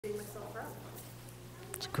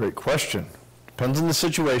It's a great question. Depends on the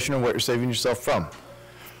situation and what you're saving yourself from.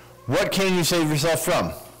 What can you save yourself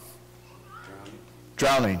from?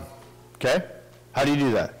 Drowning. Okay? How do you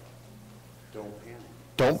do that?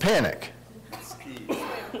 Don't panic.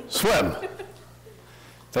 Swim.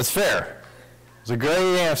 That's fair. Those are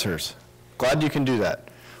great answers. Glad you can do that.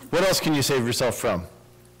 What else can you save yourself from?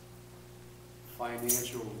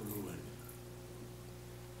 Financial ruin.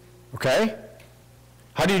 Okay?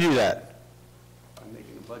 How do you do that? By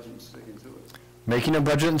making a budget and sticking to it. Making a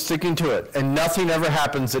budget and sticking to it. And nothing ever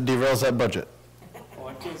happens that derails that budget. Oh,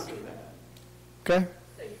 I can't say that. Okay?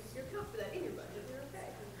 So you account for that in your budget, you're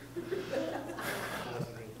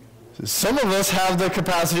okay. Some of us have the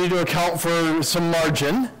capacity to account for some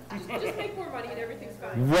margin. Just make more money and everything's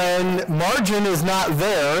fine. When margin is not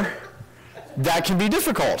there, that can be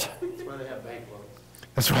difficult. That's why they have bank loans.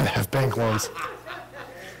 That's why they have bank loans.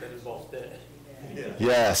 That involves debt.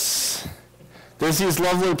 Yes. There's these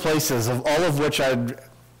lovely places, of all of which I'd...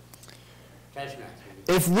 Cash max.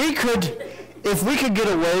 If we could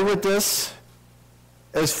get away with this,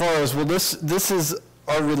 as far as, well, this is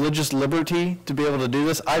our religious liberty to be able to do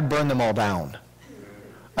this, I'd burn them all down.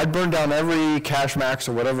 I'd burn down every cash max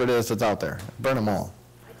or whatever it is that's out there. Burn them all.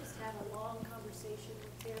 I just had a long conversation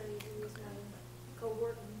with Terry, who is my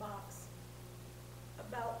co-working boss,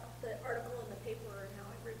 about the article in the paper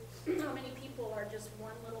and how many people are just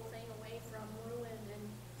one little thing away from ruin, and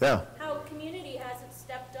Yeah. how community hasn't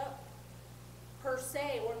stepped up per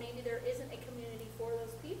se, or maybe there isn't a community for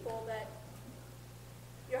those people, that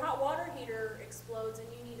your hot water heater explodes and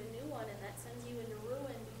you need a new one, and that sends you into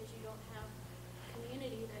ruin because you don't have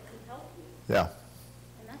community that can help you. Yeah.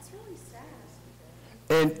 And that's really sad.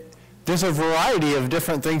 And there's a variety of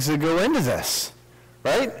different things that go into this,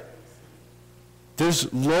 right?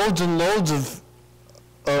 There's loads and loads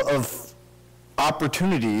of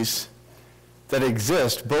opportunities that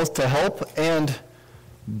exist, both to help and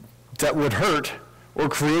that would hurt or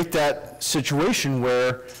create that situation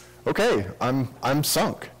where, okay, I'm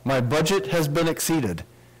sunk. My budget has been exceeded.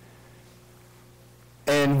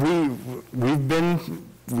 And we've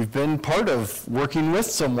been part of working with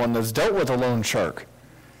someone that's dealt with a loan shark.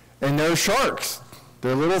 And they're sharks.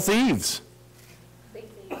 They're little thieves. Big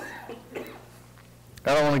things.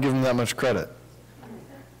 I don't want to give them that much credit.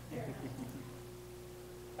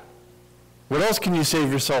 What else can you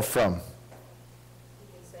save yourself from? You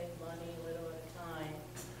can save money a little at a time,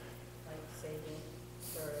 like saving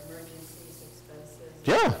for emergencies, expenses.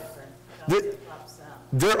 Yeah. Whatever. The- It pops out.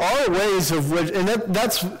 There are ways of which, and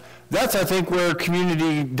that's I think where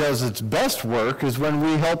community does its best work, is when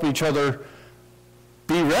we help each other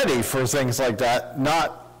be ready for things like that,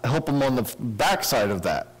 not help them on the backside of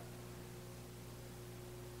that.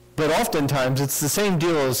 But oftentimes it's the same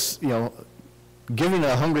deal as, giving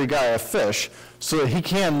a hungry guy a fish so that he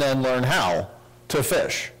can then learn how to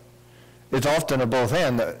fish. It's often a both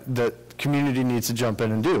and that community needs to jump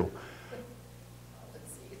in and do.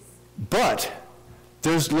 But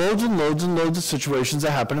there's loads and loads and loads of situations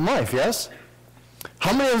that happen in life, yes?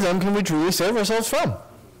 How many of them can we truly save ourselves from?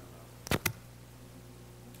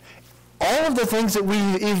 All of the things that we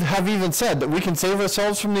have even said that we can save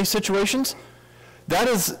ourselves from these situations,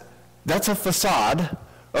 that's a facade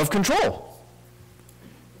of control.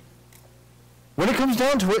 When it comes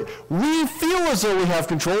down to it, we feel as though we have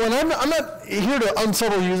control, and I'm not here to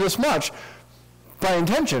unsettle you this much by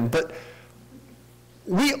intention, but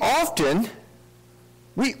we often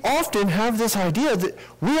have this idea that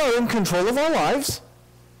we are in control of our lives,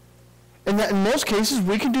 and that in most cases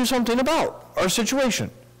we can do something about our situation.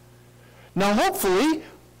 Now, hopefully,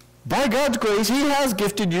 by God's grace, He has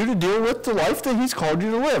gifted you to deal with the life that He's called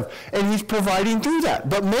you to live, and He's providing through that.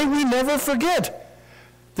 But may we never forget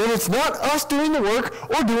that it's not us doing the work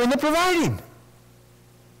or doing the providing.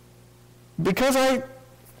 Because I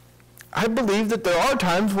believe that there are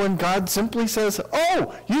times when God simply says,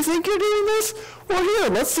 oh, you think you're doing this? Well, here,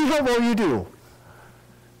 let's see how well you do.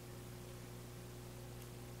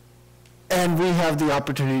 And we have the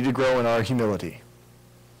opportunity to grow in our humility.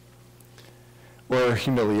 Or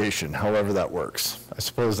humiliation, however that works. I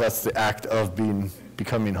suppose that's the act of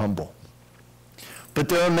becoming humble. But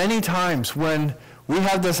there are many times when we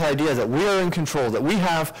have this idea that we are in control, that we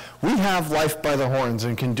have life by the horns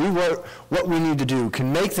and can do what we need to do,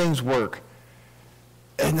 can make things work.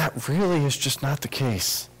 And that really is just not the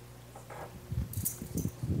case.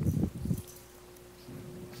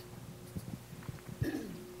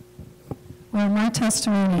 Well, my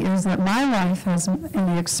testimony is that my life has, and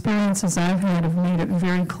the experiences I've had have made it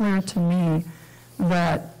very clear to me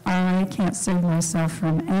that I can't save myself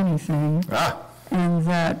from anything. And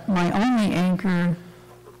that my only anchor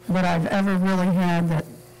that I've ever really had that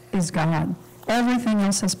is God. Everything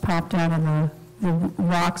else has popped out of the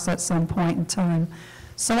rocks at some point in time.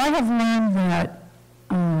 So I have learned that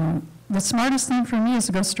the smartest thing for me is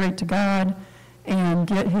to go straight to God and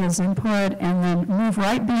get his input and then move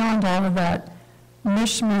right beyond all of that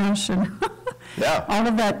mishmash and Yeah. all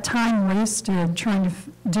of that time wasted trying to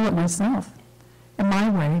do it myself in my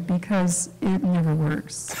way, because it never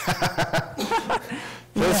works.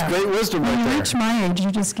 That's Yeah. great wisdom When right you there. reach my age,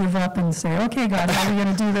 you just give up and say, okay, God, how are we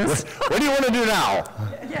going to do this? What do you want to do now?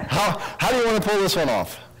 How do you want to pull this one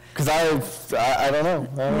off? Because I don't know.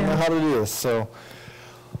 I don't know how to do this. So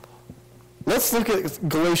let's look at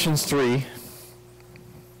Galatians 3.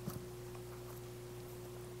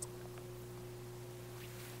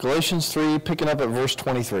 Galatians 3, picking up at verse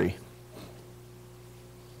 23.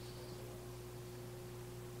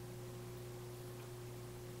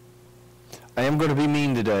 I am going to be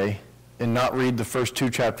mean today and not read the first 2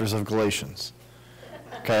 chapters of Galatians.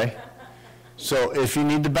 Okay? So if you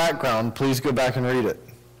need the background, please go back and read it.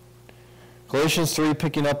 Galatians 3,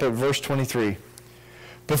 picking up at verse 23.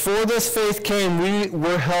 Before this faith came, we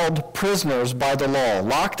were held prisoners by the law,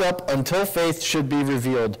 locked up until faith should be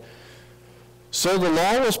revealed. So the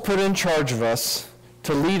law was put in charge of us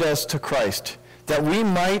to lead us to Christ, that we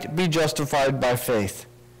might be justified by faith.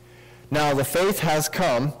 Now the faith has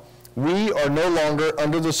come. We are no longer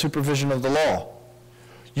under the supervision of the law.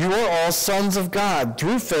 You are all sons of God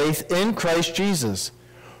through faith in Christ Jesus.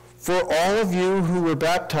 For all of you who were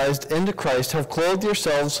baptized into Christ have clothed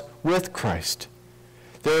yourselves with Christ.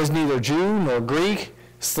 There is neither Jew nor Greek,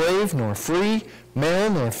 slave nor free, male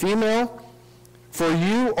nor female, for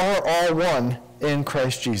you are all one in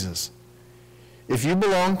Christ Jesus. If you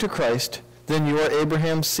belong to Christ, then you are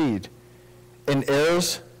Abraham's seed, and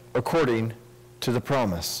heirs according to the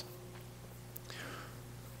promise.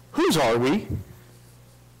 Whose are we?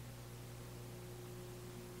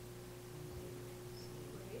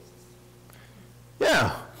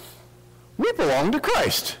 Yeah, we belong to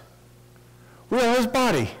Christ. We are his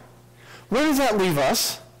body. Where does that leave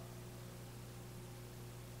us?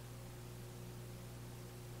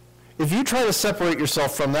 If you try to separate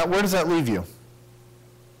yourself from that, where does that leave you?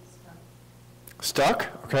 Stuck?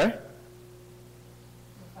 Okay.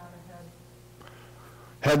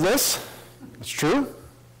 Headless? That's true.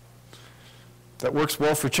 That works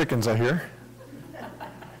well for chickens, I hear.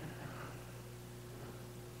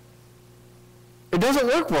 It doesn't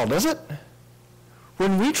work well, does it?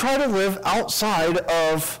 When we try to live outside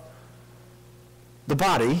of the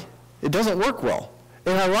body, it doesn't work well.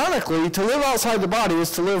 And ironically, to live outside the body is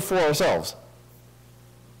to live for ourselves.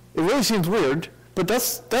 It really seems weird, but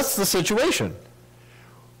that's the situation.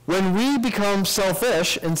 When we become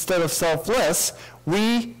selfish instead of selfless,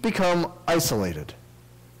 we become isolated.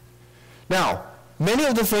 Now, many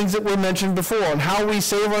of the things that we mentioned before on how we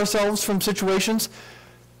save ourselves from situations,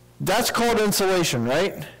 that's called insulation,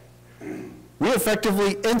 right? We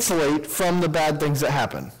effectively insulate from the bad things that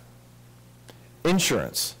happen.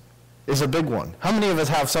 Insurance is a big one. How many of us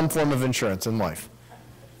have some form of insurance in life?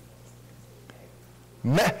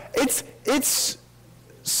 It's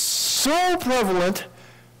so prevalent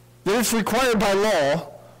that it's required by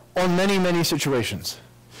law on many, many situations.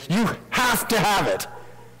 You have to have it.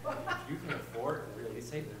 You can afford, really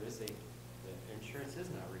say there is the insurance is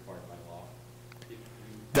not required by law.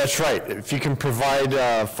 That's right. If you can provide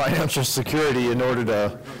financial security in order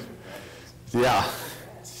to, yeah.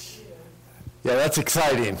 Yeah, that's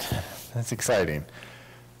exciting. That's exciting.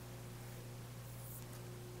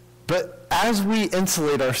 But as we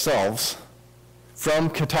insulate ourselves from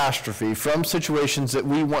catastrophe, from situations that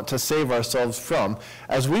we want to save ourselves from,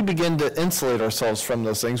 as we begin to insulate ourselves from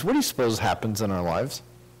those things, what do you suppose happens in our lives?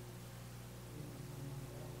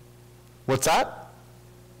 What's that?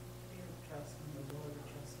 We don't trust in the Lord,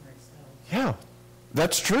 we trust in ourselves. Yeah,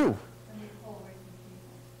 that's true. And we pull away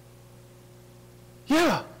from people.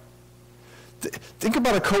 Yeah. Think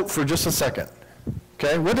about a coat for just a second.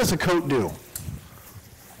 Okay, what does a coat do?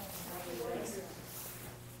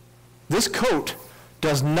 This coat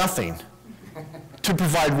does nothing to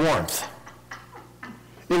provide warmth.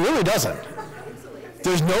 It really doesn't.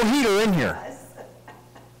 There's no heater in here.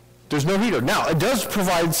 There's no heater. Now, it does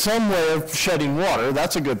provide some way of shedding water.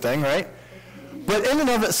 That's a good thing, right? But in and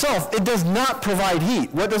of itself, it does not provide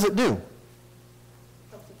heat. What does it do?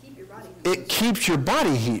 Helps to keep your body. It keeps your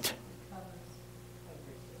body heat.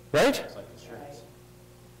 Right? It's like insurance.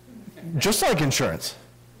 Just like insurance.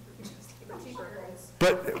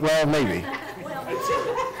 But, well, maybe.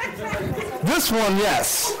 This one,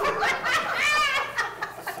 yes.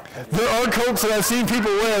 There are coats that I've seen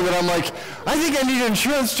people wear that I'm like, I think I need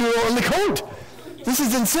insurance to on the coat. This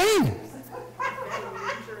is insane.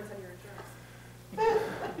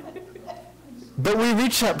 But we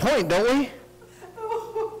reach that point, don't we?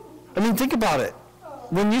 I mean, think about it.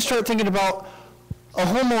 When you start thinking about a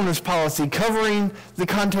homeowner's policy covering the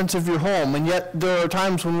contents of your home, and yet there are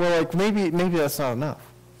times when we're like, maybe that's not enough.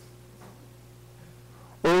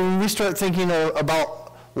 Or when we start thinking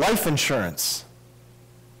about life insurance.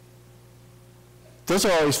 Those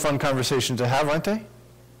are always fun conversations to have, aren't they?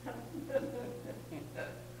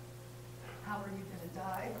 How are you going to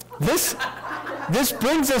die? This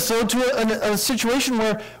brings us though to a situation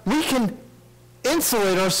where we can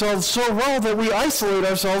insulate ourselves so well that we isolate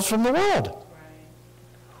ourselves from the world.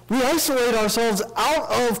 We isolate ourselves out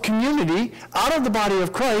of community, out of the body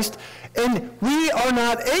of Christ, and we are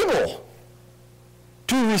not able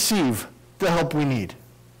to receive the help we need.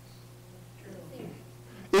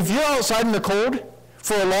 If you're outside in the cold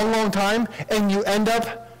for a long, long time and you end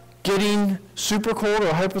up getting super cold or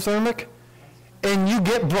hypothermic, and you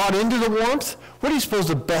get brought into the warmth, what do you suppose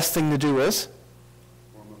the best thing to do is?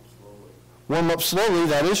 Warm up slowly,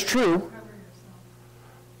 that is true.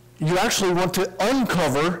 You actually want to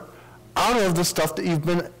uncover out of the stuff that you've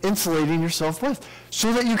been insulating yourself with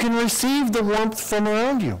so that you can receive the warmth from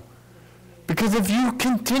around you. Because if you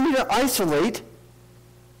continue to isolate,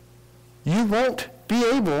 you won't be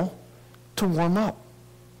able to warm up.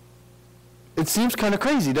 It seems kind of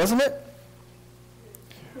crazy, doesn't it?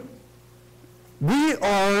 We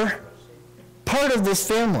are part of this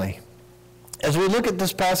family. As we look at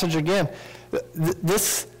this passage again,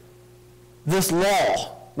 this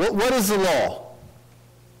law, what is the law?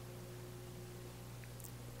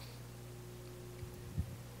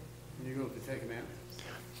 You go with the Ten Commandments.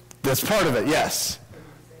 That's part of it, yes.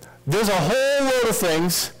 There's a whole load of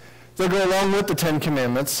things that go along with the Ten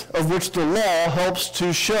Commandments, of which the law helps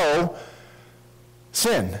to show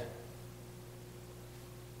sin.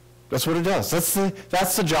 That's what it does.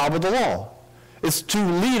 That's the job of the law. It's to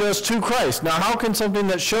lead us to Christ. Now, how can something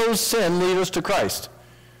that shows sin lead us to Christ?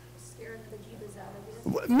 Scaring the bejeebus out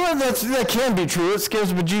of you. Well, that can be true. It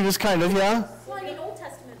scares the bejeebus, kind of, yeah. Well, I mean, Old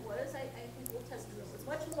Testament was. I think Old Testament was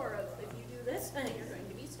much more of, if you do this, you're going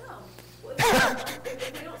to be stoned. Well,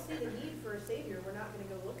 if we don't see the need for a Savior, we're not going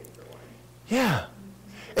to go looking for one. Yeah.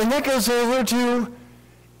 And that goes over to,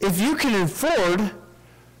 if you can afford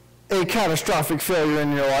a catastrophic failure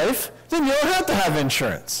in your life, then you don't have to have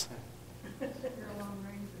insurance.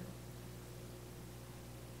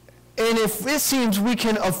 And if it seems we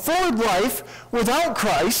can afford life without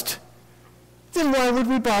Christ, then why would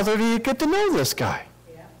we bother to get to know this guy?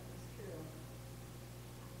 Yeah, that's true.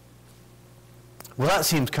 Well, that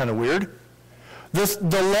seems kind of weird.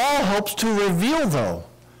 The law helps to reveal, though,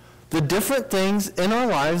 the different things in our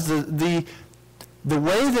lives, the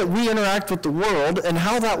way that we interact with the world and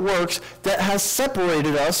how that works that has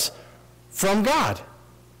separated us from God.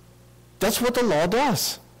 That's what the law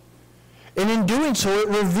does. And in doing so, it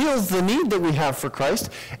reveals the need that we have for Christ.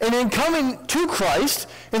 And in coming to Christ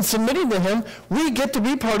and submitting to Him, we get to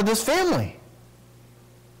be part of this family.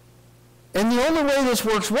 And the only way this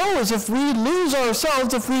works well is if we lose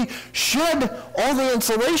ourselves, if we shed all the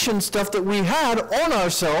insulation stuff that we had on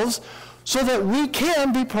ourselves so that we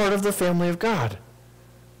can be part of the family of God.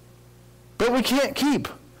 But we can't keep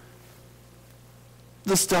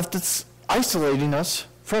the stuff that's isolating us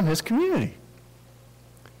from His community.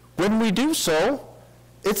 When we do so,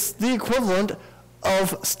 it's the equivalent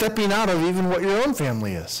of stepping out of even what your own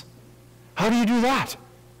family is. How do you do that?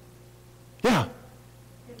 Yeah.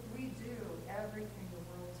 If we do everything the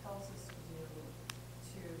world tells us to do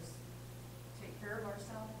to take care of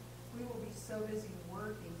ourselves, we will be so busy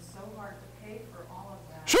working so hard to pay for all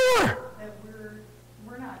of that. Sure. That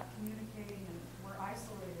we're not communicating and we're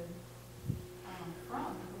isolated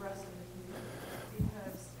from the rest of the community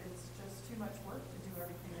because it's just too much work to do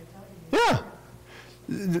everything they tell you. Yeah.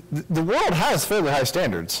 The world has fairly high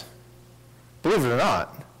standards, believe it or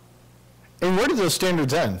not. And where do those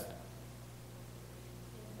standards end?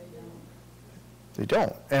 They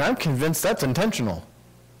don't. And I'm convinced that's intentional.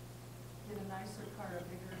 Get a nicer car, a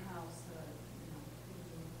bigger house.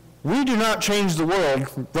 We do not change the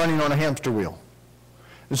world running on a hamster wheel.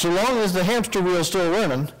 And so long as the hamster wheel is still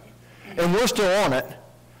running, and we're still on it,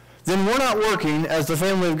 then we're not working as the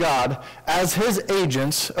family of God, as His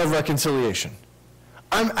agents of reconciliation.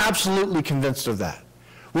 I'm absolutely convinced of that.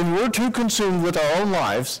 When we're too consumed with our own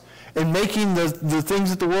lives and making the things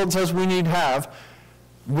that the world says we need to have,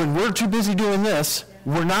 when we're too busy doing this,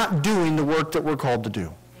 we're not doing the work that we're called to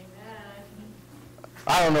do. Amen.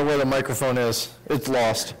 I don't know where the microphone is. It's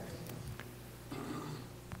lost.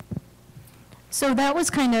 So that was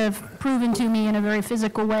kind of proven to me in a very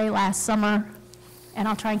physical way last summer. and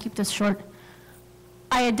I'll try and keep this short.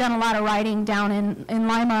 I had done a lot of riding down in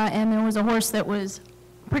Lima, and there was a horse that was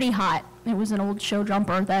pretty hot. It was an old show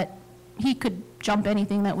jumper that he could jump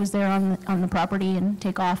anything that was there on the property and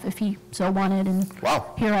take off if he so wanted. And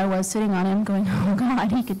Wow. here I was sitting on him going, oh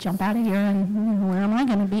God, he could jump out of here, and where am I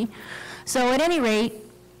going to be? So at any rate,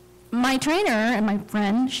 my trainer and my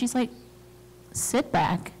friend, she's like, sit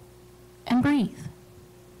back and breathe.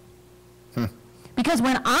 Because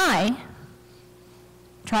when I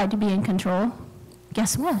tried to be in control,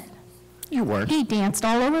 guess what? You weren't. He danced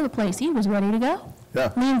all over the place. He was ready to go.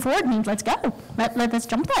 Yeah. Lean forward means let's go. Let's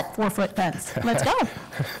jump that 4-foot fence. Let's go.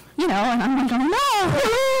 You know, and I'm like,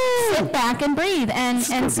 oh no, sit back and breathe. And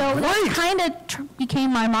so that kind of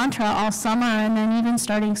became my mantra all summer, and then even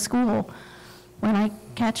starting school. When I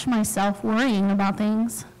catch myself worrying about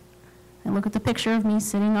things, I look at the picture of me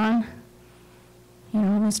sitting on,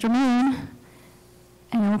 Mr. Moon,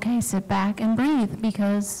 and okay, sit back and breathe,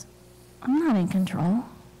 because I'm not in control.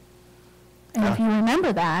 And if you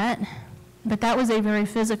remember that, but that was a very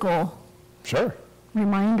physical Sure.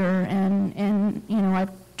 reminder, and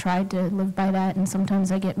I've tried to live by that, and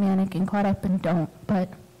sometimes I get manic and caught up and don't, but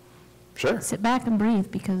Sure. sit back and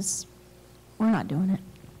breathe, because we're not doing it.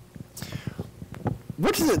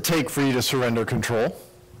 What does it take for you to surrender control? I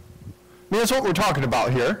mean, that's what we're talking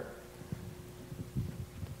about here.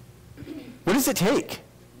 What does it take?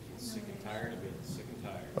 Sick and tired of being sick and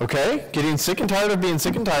tired. Okay, getting sick and tired of being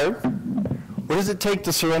sick and tired. What does it take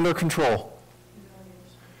to surrender control?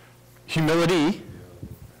 Humility.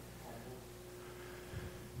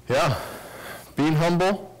 Yeah. Being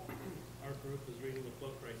humble. Our group is reading a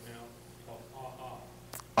book right now called Aha.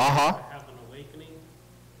 Uh-huh. Have an awakening,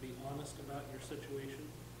 be honest about your situation,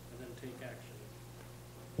 and then take action.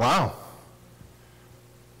 Wow.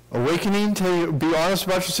 Awakening to be honest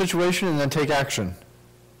about your situation and then take action.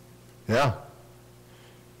 Yeah.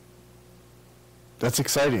 That's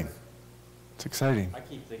exciting. It's exciting. I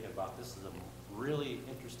keep thinking about this is a really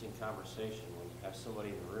interesting conversation when you have somebody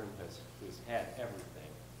in the room who's had everything,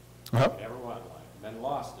 Uh-huh. could ever want in life, and then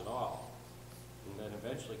lost it all, and then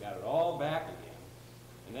eventually got it all back again,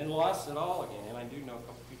 and then lost it all again. And I do know a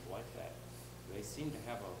couple people like that. They seem to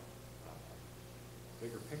have a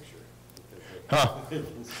bigger picture, because they, Huh. they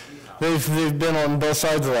can see how They've been on both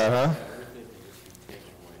sides of that, huh? everything can just be taken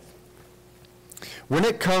away. When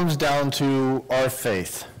it comes down to our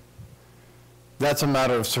faith, that's a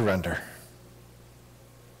matter of surrender.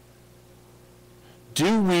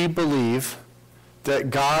 Do we believe that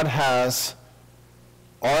God has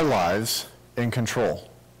our lives in control?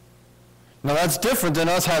 Now that's different than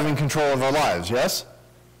us having control of our lives, yes?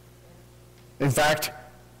 In fact,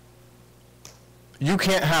 you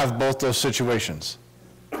can't have both those situations.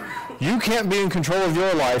 You can't be in control of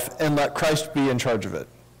your life and let Christ be in charge of it.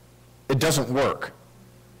 It doesn't work.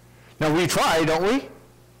 Now we try, don't we?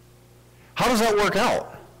 How does that work out?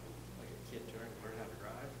 Like a kid trying to learn how to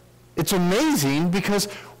drive. It's amazing, because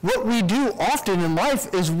what we do often in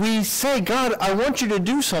life is we say, God, I want you to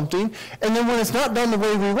do something, and then when it's not done the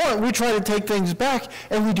way we want, we try to take things back,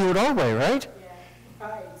 and we do it our way, right? Yeah,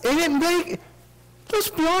 right. And let's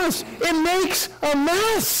be honest, it makes a mess.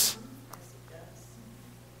 Yes, it does.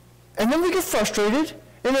 And then we get frustrated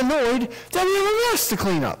and annoyed that we have a mess to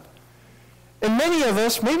clean up. And many of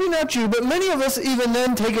us, maybe not you, but many of us even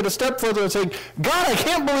then take it a step further and say, God, I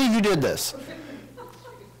can't believe you did this.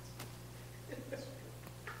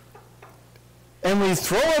 And we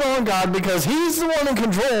throw it on God because he's the one in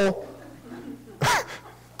control.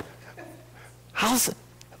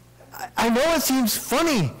 I know it seems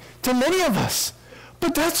funny to many of us,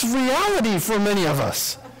 but that's reality for many of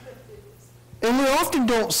us. And we often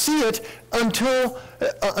don't see it until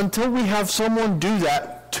we have someone do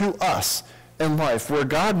that to us in life, where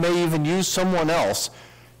God may even use someone else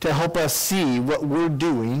to help us see what we're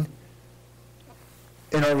doing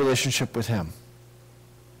in our relationship with him.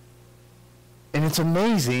 And it's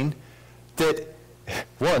amazing that,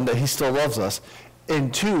 one, that he still loves us,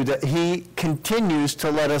 and two, that he continues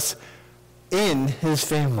to let us in his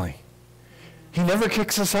family. He never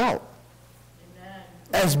kicks us out. Amen.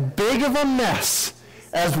 As big of a mess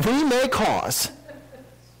as we may cause,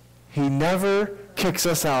 he never kicks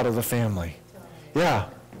us out of the family. Yeah.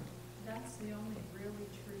 That's the only really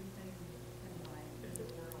true thing in life, in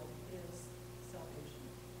the world, is salvation.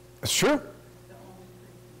 It's true. The only true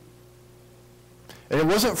thing. And it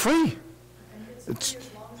wasn't free. And it's It's- free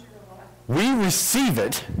as long as you're alive. We receive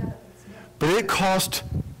it, but it cost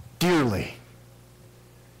dearly.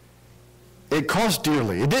 It cost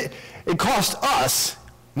dearly. It cost us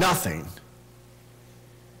nothing.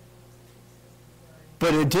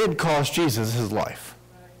 But it did cost Jesus his life.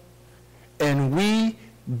 And we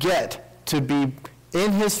get to be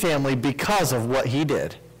in his family because of what he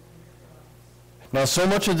did. Now, so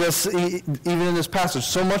much of this, even in this passage,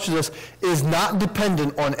 so much of this is not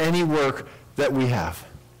dependent on any work that we have.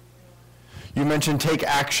 You mentioned take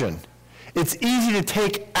action. It's easy to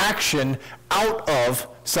take action out of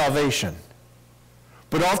salvation.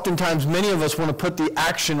 But oftentimes, many of us want to put the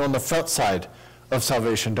action on the front side of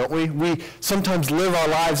salvation, don't we? We sometimes live our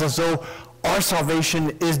lives as though our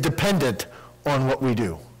salvation is dependent on what we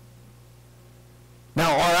do.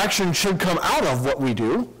 Now, our action should come out of what we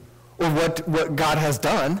do, or what God has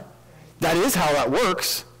done. That is how that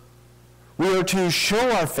works. We are to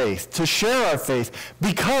show our faith, to share our faith,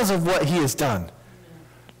 because of what he has done.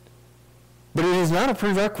 But it is not a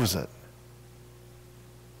prerequisite.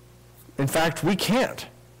 In fact, we can't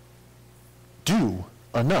do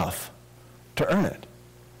enough to earn it.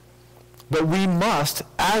 But we must,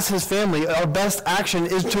 as his family, our best action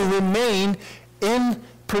is to remain in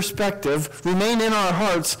perspective, remain in our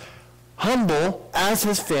hearts, humble as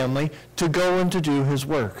his family, to go and to do his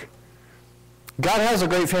work. God has a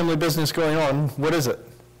great family business going on. What is it?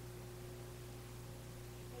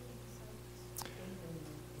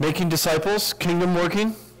 Making disciples, kingdom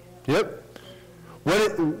working. Yep.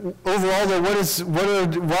 Overall, though,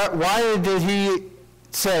 why did he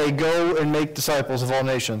say, go and make disciples of all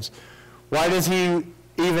nations? Why does he,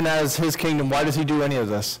 even as his kingdom, why does he do any of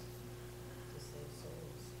this?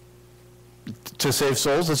 To save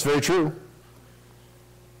souls, that's very true.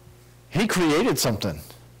 He created something,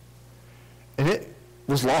 and it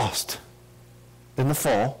was lost in the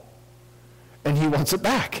fall, and he wants it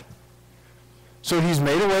back. So he's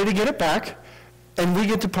made a way to get it back, and we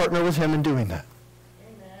get to partner with him in doing that.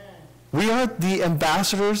 Amen. We are the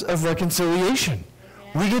ambassadors of reconciliation.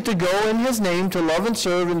 Amen. We get to go in his name to love and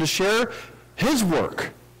serve and to share his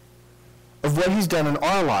work of what he's done in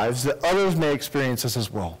our lives that others may experience this as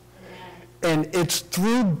well. And it's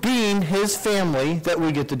through being his family that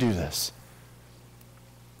we get to do this.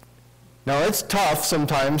 Now, it's tough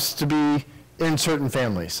sometimes to be in certain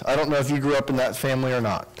families. I don't know if you grew up in that family or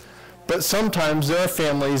not. But sometimes there are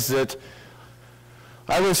families that,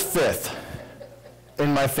 I was fifth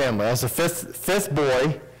in my family. I was the fifth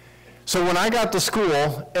boy. So when I got to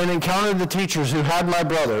school and encountered the teachers who had my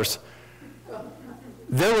brothers,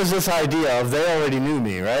 there was this idea of they already knew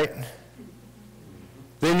me, right?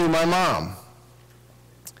 They knew my mom.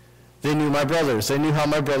 They knew my brothers. They knew how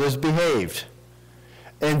my brothers behaved.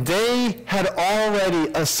 And they had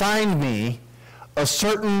already assigned me a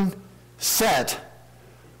certain set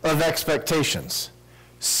of expectations,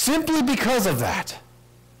 simply because of that.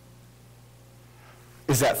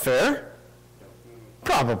 Is that fair?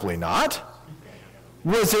 Probably not.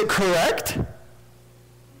 Was it correct?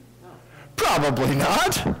 Probably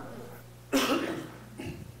not.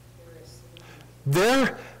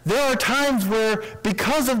 There are times where,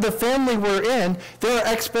 because of the family we're in, there are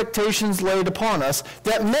expectations laid upon us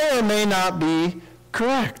that may or may not be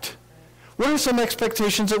correct. What are some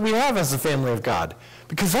expectations that we have as the family of God?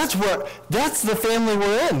 Because that's the family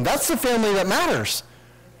we're in. That's the family that matters.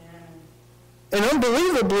 And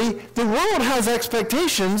unbelievably, the world has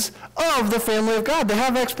expectations of the family of God. They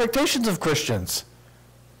have expectations of Christians.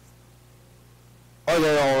 Are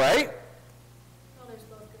they all right? Well, there's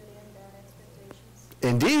both good and bad expectations.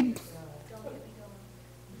 Indeed. Don't get me going.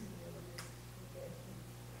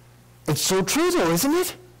 It's so true, though, isn't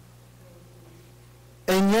it?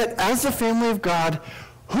 And yet, as the family of God,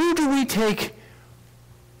 who do we take?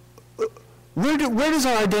 Where does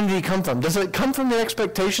our identity come from? Does it come from the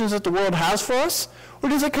expectations that the world has for us? Or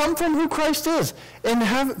does it come from who Christ is and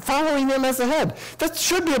following him as the head? That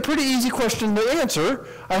should be a pretty easy question to answer,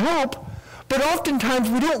 I hope. But oftentimes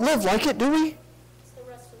we don't live like it, do we? It's the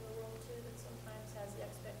rest of the world, too, that sometimes has the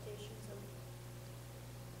expectations of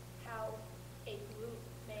how a group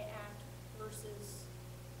may act versus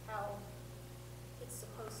how it's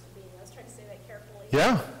supposed to be. I was trying to say that carefully.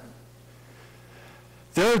 Yeah.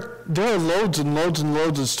 There are loads and loads and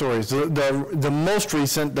loads of stories. The most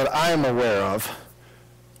recent that I am aware of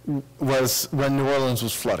was when New Orleans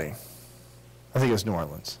was flooding. I think it was New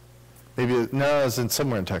Orleans. Maybe, no, it was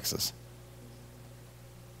somewhere in Texas.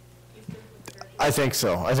 I think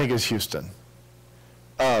so. I think it's Houston.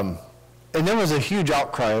 And there was a huge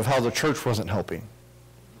outcry of how the church wasn't helping.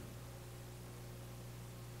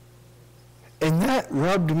 And that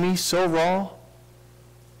rubbed me so raw,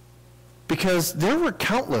 because there were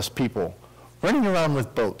countless people running around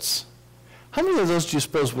with boats. How many of those do you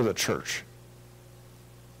suppose were at church?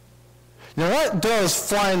 Now that does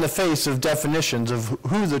fly in the face of definitions of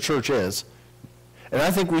who the church is. And I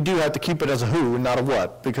think we do have to keep it as a who and not a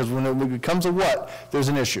what, because when it becomes a what, there's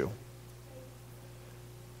an issue.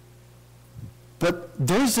 But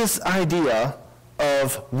there's this idea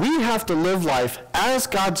of we have to live life as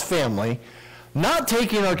God's family, not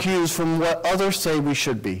taking our cues from what others say we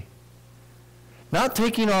should be. Not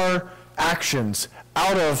taking our actions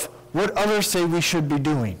out of what others say we should be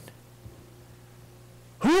doing.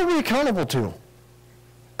 Who are we accountable to?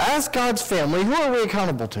 As God's family, who are we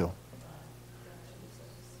accountable to?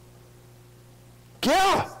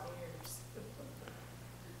 Yeah.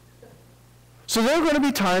 So there are going to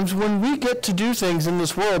be times when we get to do things in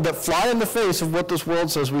this world that fly in the face of what this world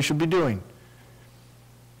says we should be doing.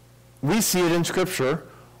 We see it in Scripture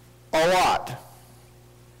a lot.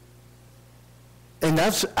 And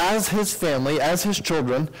that's as his family, as his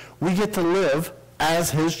children, we get to live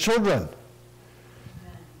as his children.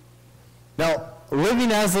 Now,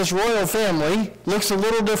 living as this royal family looks a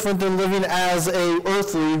little different than living as a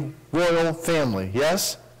earthly royal family,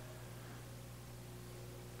 yes?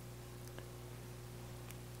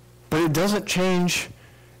 But it doesn't change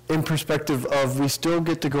in perspective of we still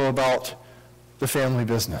get to go about the family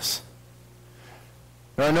business.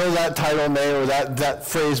 Now, I know that title may, or that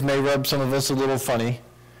phrase may rub some of us a little funny,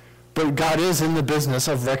 but God is in the business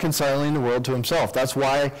of reconciling the world to himself. That's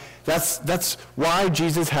why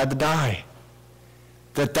Jesus had to die.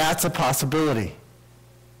 That's a possibility.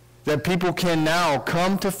 That people can now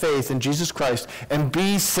come to faith in Jesus Christ and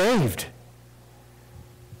be saved.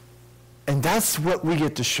 And that's what we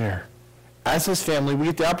get to share. As his family, we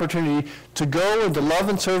get the opportunity to go and to love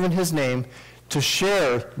and serve in his name, to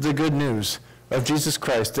share the good news of Jesus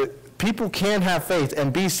Christ, that people can have faith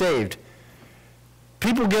and be saved.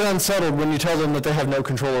 People get unsettled when you tell them that they have no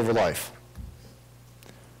control over life.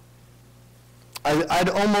 I'd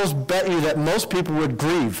almost bet you that most people would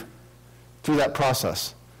grieve through that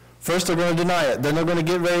process. First they're going to deny it, then they're going to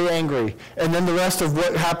get very angry, and then the rest of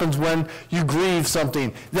what happens when you grieve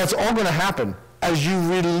something. That's all going to happen as you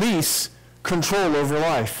release control over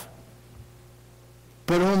life.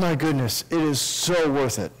 But oh my goodness, it is so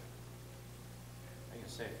worth it. I can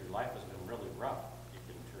say if your life has been really rough, it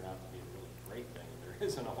can turn out to be a really great thing. There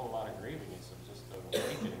isn't a whole lot of grieving, it's just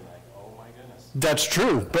awakening, like, oh my goodness. That's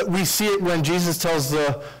true, but we see it when Jesus tells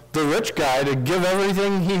the rich guy to give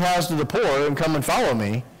everything he has to the poor and come and follow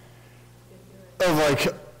me. Of like,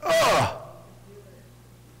 I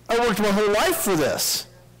worked my whole life for this.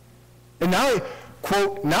 And now,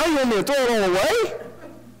 quote, now you want me to throw it all away?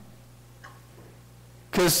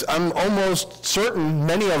 Because I'm almost certain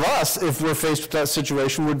many of us, if we're faced with that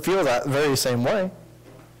situation, would feel that very same way.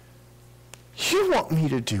 You want me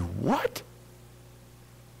to do what?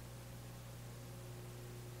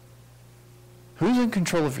 Who's in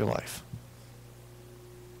control of your life?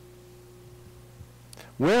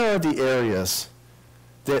 Where are the areas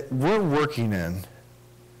that we're working in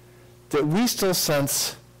that we still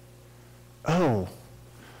sense, oh,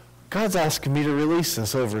 God's asking me to release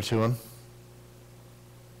this over to him?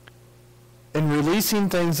 And releasing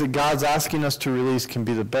things that God's asking us to release can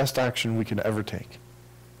be the best action we can ever take.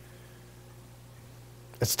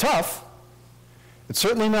 It's tough. It's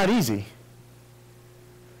certainly not easy.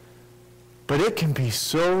 But it can be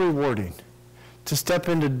so rewarding to step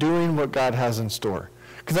into doing what God has in store.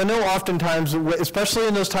 Because I know oftentimes, especially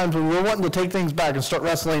in those times when we're wanting to take things back and start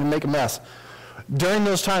wrestling and make a mess, during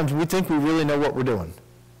those times we think we really know what we're doing.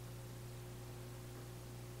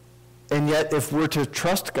 And yet if we're to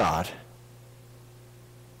trust God,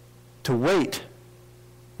 to wait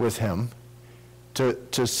with him,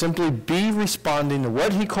 to simply be responding to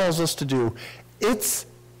what he calls us to do, it's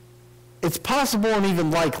possible and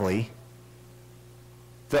even likely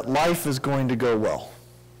that life is going to go well.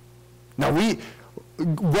 Now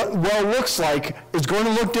what well looks like is going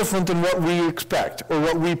to look different than what we expect or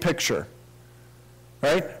what we picture,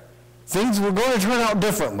 right? Things are going to turn out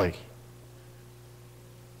differently,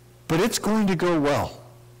 but it's going to go well.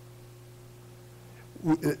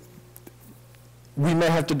 We may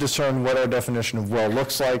have to discern what our definition of well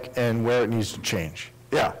looks like and where it needs to change.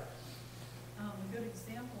 Yeah. A good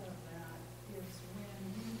example of that is when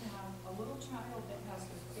you have a little child that has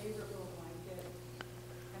their favorite little blanket,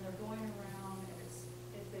 and they're going around, and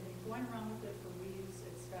if they've been going around with it for weeks,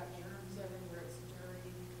 it's got germs everywhere, it's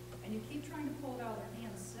dirty, and you keep trying to pull it out of their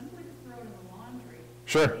hands simply to throw it in the laundry.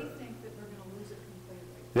 Sure. They think that they're going to lose it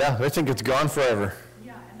completely. Yeah, they think it's gone forever.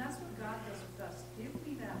 Yeah, and that's what God does with us. Give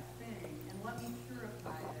me that thing and let me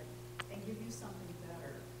purify it and give you something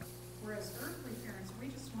better. Whereas earthly parents,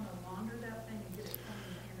 we just want to launder that thing and get it clean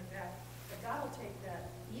and hand it back. But God will take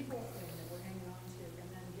that evil thing that we're hanging on to and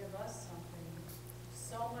then give us something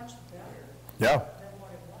so much better Yeah. than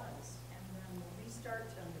what it was. And then when we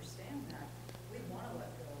start to understand that, we want to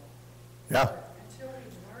let go. Yeah. But until we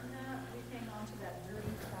learn that, we hang on to that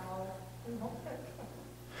dirty towel. We won't let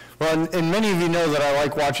Well, and many of you know that I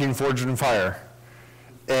like watching Forged in Fire.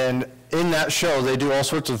 And in that show, they do all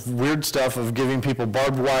sorts of weird stuff of giving people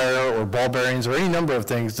barbed wire or ball bearings or any number of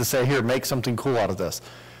things to say, here, make something cool out of this.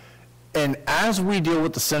 And as we deal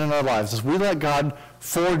with the sin in our lives, as we let God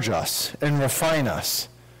forge us and refine us,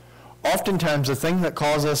 oftentimes the thing that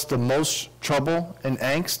causes us the most trouble and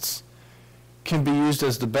angsts can be used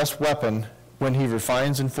as the best weapon when he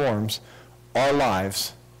refines and forms our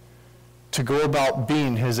lives to go about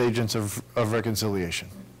being his agents of reconciliation.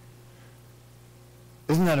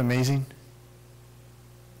 Isn't that amazing?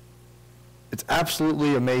 It's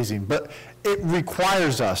absolutely amazing. But it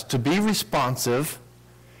requires us to be responsive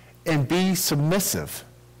and be submissive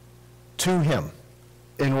to him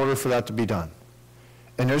in order for that to be done.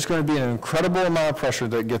 And there's going to be an incredible amount of pressure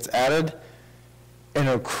that gets added and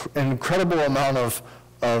an incredible amount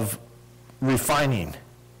of refining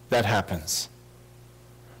that happens.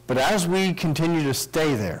 But as we continue to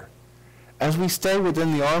stay there, as we stay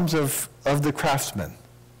within the arms of the craftsman,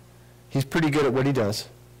 he's pretty good at what he does,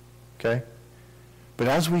 okay? But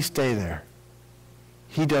as we stay there,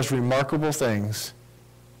 he does remarkable things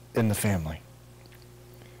in the family.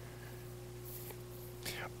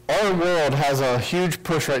 Our world has a huge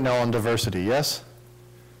push right now on diversity, yes?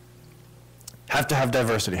 Have to have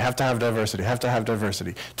diversity, have to have diversity, have to have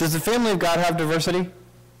diversity. Does the family of God have diversity?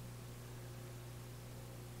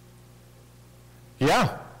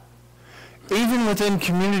 Yeah. Even within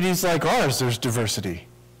communities like ours, there's diversity.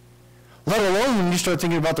 Let alone when you start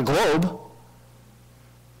thinking about the globe.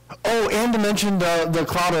 Oh, and to mention the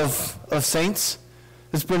cloud of saints.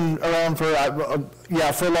 It's been around for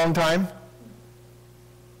a long time.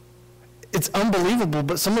 It's unbelievable,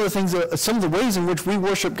 but some of the things, some of the ways in which we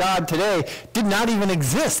worship God today did not even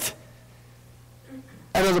exist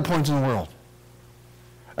at other points in the world,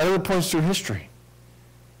 at other points through history.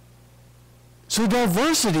 So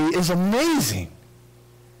diversity is amazing.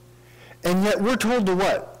 And yet we're told to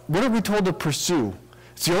what? What are we told to pursue?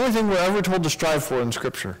 It's the only thing we're ever told to strive for in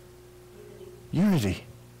Scripture. Unity.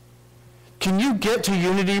 Can you get to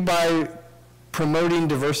unity by promoting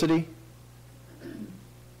diversity?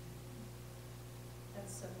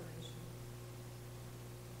 That's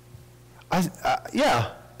separation.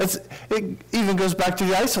 Yeah. It even goes back to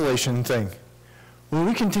the isolation thing. When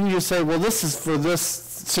we continue to say, well, this is for this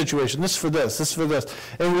situation, this is for this, this is for this,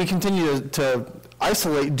 and we continue to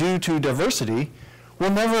isolate due to diversity,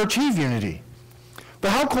 we'll never achieve unity.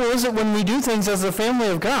 But how cool is it when we do things as the family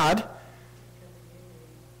of God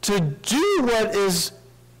to do what is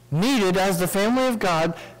needed as the family of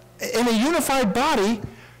God in a unified body,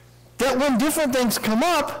 that when different things come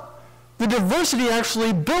up, the diversity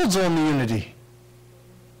actually builds on the unity.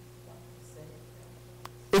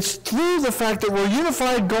 It's through the fact that we're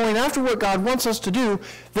unified going after what God wants us to do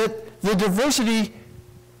that the diversity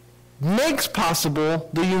makes possible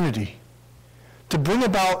the unity. To bring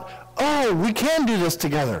about, oh, we can do this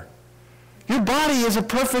together. Your body is a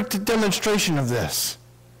perfect demonstration of this.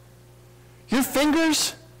 Your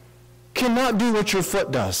fingers cannot do what your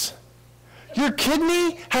foot does. Your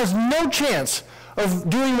kidney has no chance of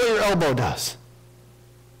doing what your elbow does.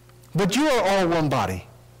 But you are all one body.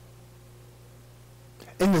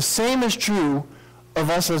 And the same is true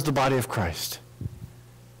of us as the body of Christ.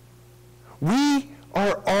 We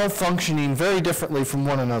are all functioning very differently from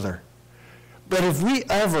one another. But if we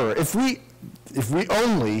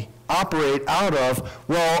only operate out of,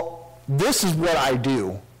 well, this is what I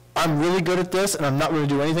do. I'm really good at this, and I'm not going to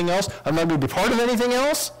do anything else. I'm not going to be part of anything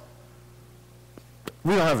else.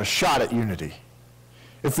 We don't have a shot at unity.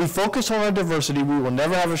 If we focus on our diversity, we will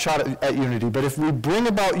never have a shot at unity. But if we bring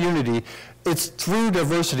about unity, it's through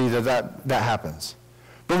diversity that happens.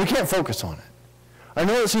 But we can't focus on it. I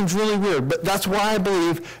know it seems really weird, but that's why I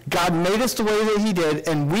believe God made us the way that he did,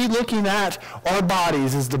 and we looking at our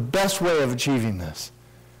bodies is the best way of achieving this.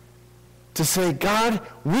 To say, God,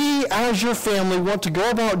 we as your family want to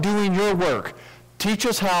go about doing your work. Teach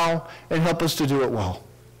us how and help us to do it well.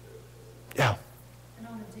 Yeah. And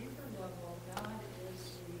on a deeper level, God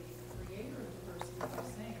is the creator of diversity by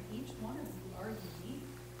saying each one of you are unique.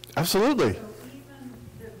 Absolutely. So even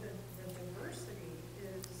the diversity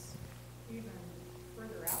is even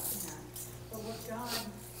further out than that. But what God,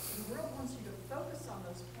 the world wants you to focus on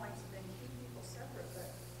those points and then keep people separate.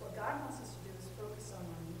 But what God wants us to do is focus on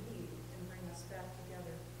our need and bring us back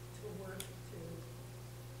together to work to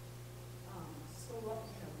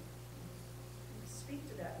speak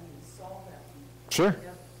to that need, solve that need. Sure.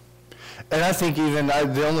 Yep. And I think even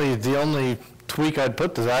the only tweak I'd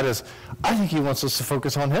put to that is I think he wants us to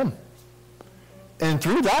focus on him. And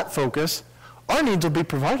through that focus, our needs will be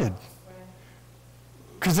provided.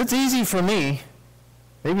 Because it's easy for me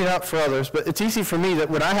Maybe not for others, but it's easy for me that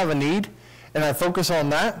when I have a need and I focus on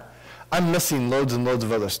that, I'm missing loads and loads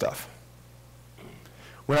of other stuff.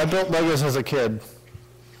 When I built Legos as a kid,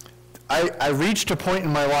 I reached a point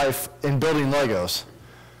in my life in building Legos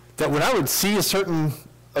that when I would see a certain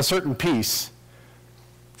piece,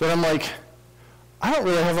 that I'm like, I don't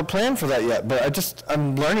really have a plan for that yet, but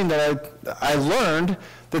I'm learning that I learned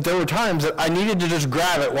that there were times that I needed to just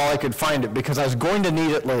grab it while I could find it because I was going to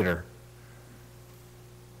need it later.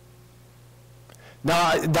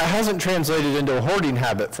 Now, that hasn't translated into a hoarding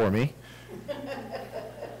habit for me.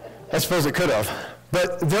 I suppose it could have.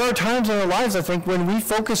 But there are times in our lives, I think, when we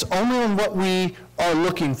focus only on what we are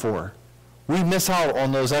looking for, we miss out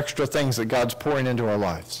on those extra things that God's pouring into our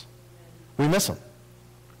lives. We miss them.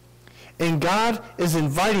 And God is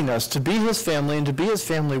inviting us to be his family and to be his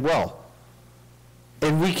family well.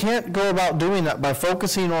 And we can't go about doing that by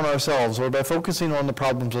focusing on ourselves or by focusing on the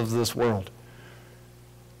problems of this world.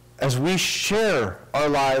 As we share our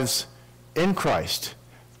lives in Christ,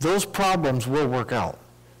 those problems will work out.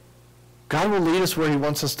 God will lead us where he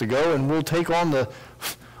wants us to go, and we'll take on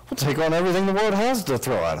everything the world has to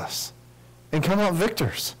throw at us and come out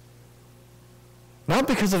victors. Not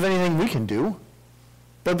because of anything we can do,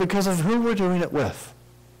 but because of who we're doing it with.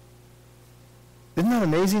 Isn't that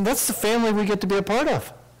amazing? That's the family we get to be a part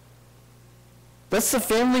of. That's the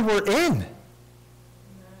family we're in.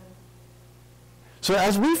 So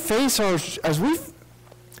as we face our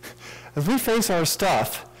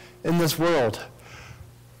stuff in this world,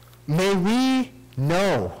 may we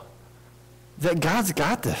know that God's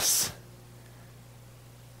got this.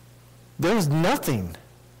 There's nothing,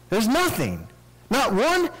 not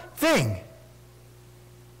one thing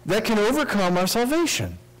that can overcome our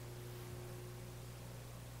salvation.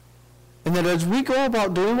 And that as we go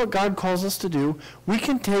about doing what God calls us to do, we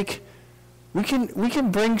can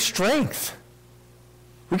bring strength.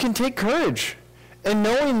 We can take courage in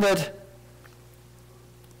knowing that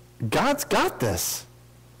God's got this.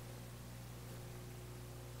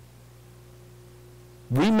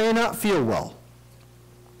 We may not feel well.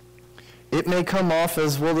 It may come off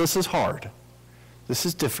as, well, this is hard. This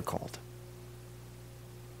is difficult.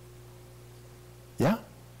 Yeah,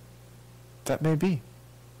 that may be.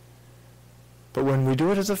 But when we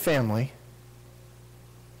do it as a family,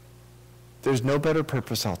 there's no better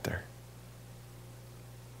purpose out there.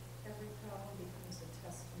 Every problem becomes a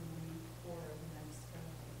testimony for the next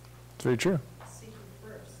family. It's very true. Seek ye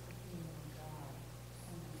first the kingdom of God,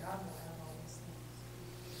 and then God will have all these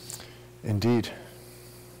things. Indeed.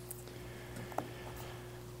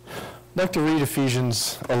 I'd like to read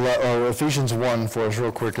Ephesians 1 for us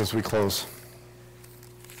real quick as we close.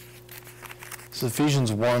 It's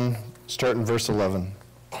Ephesians 1, starting verse 11.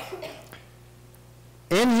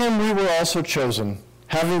 In him we were also chosen,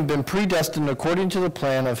 having been predestined according to the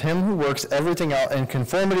plan of him who works everything out in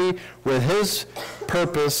conformity with his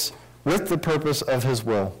purpose, with the purpose of his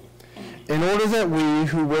will, in order that we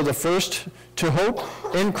who were the first to hope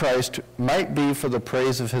in Christ might be for the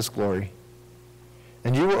praise of his glory.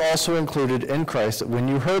 And you were also included in Christ when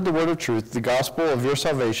you heard the word of truth, the gospel of your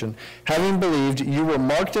salvation. Having believed, you were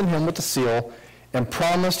marked in him with a seal and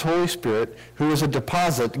promised Holy Spirit, who is a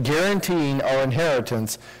deposit guaranteeing our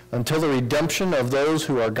inheritance until the redemption of those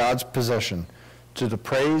who are God's possession, to the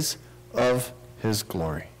praise of his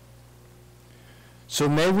glory. So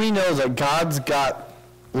may we know that God's got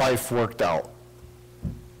life worked out.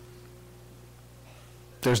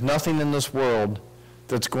 There's nothing in this world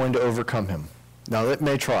that's going to overcome him. Now, it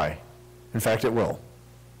may try. In fact, it will.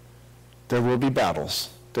 There will be battles.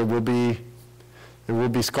 There will be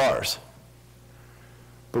scars.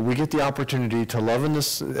 But we get the opportunity to love and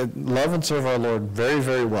serve our Lord very,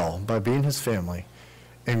 very well by being his family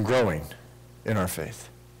and growing in our faith.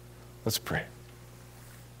 Let's pray.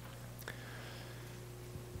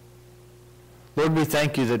 Lord, we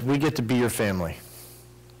thank you that we get to be your family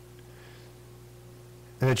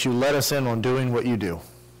and that you let us in on doing what you do.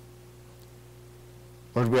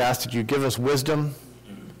 Lord, we ask that you give us wisdom,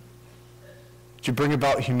 that you bring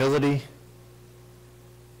about humility,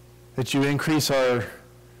 that you increase our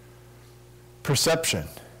perception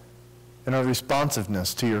and our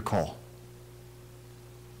responsiveness to your call.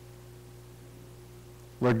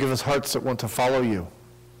 Lord, give us hearts that want to follow you.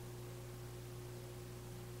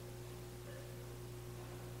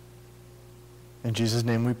 In Jesus'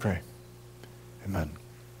 name we pray. Amen.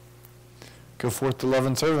 Go forth to love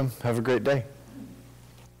and serve him. Have a great day.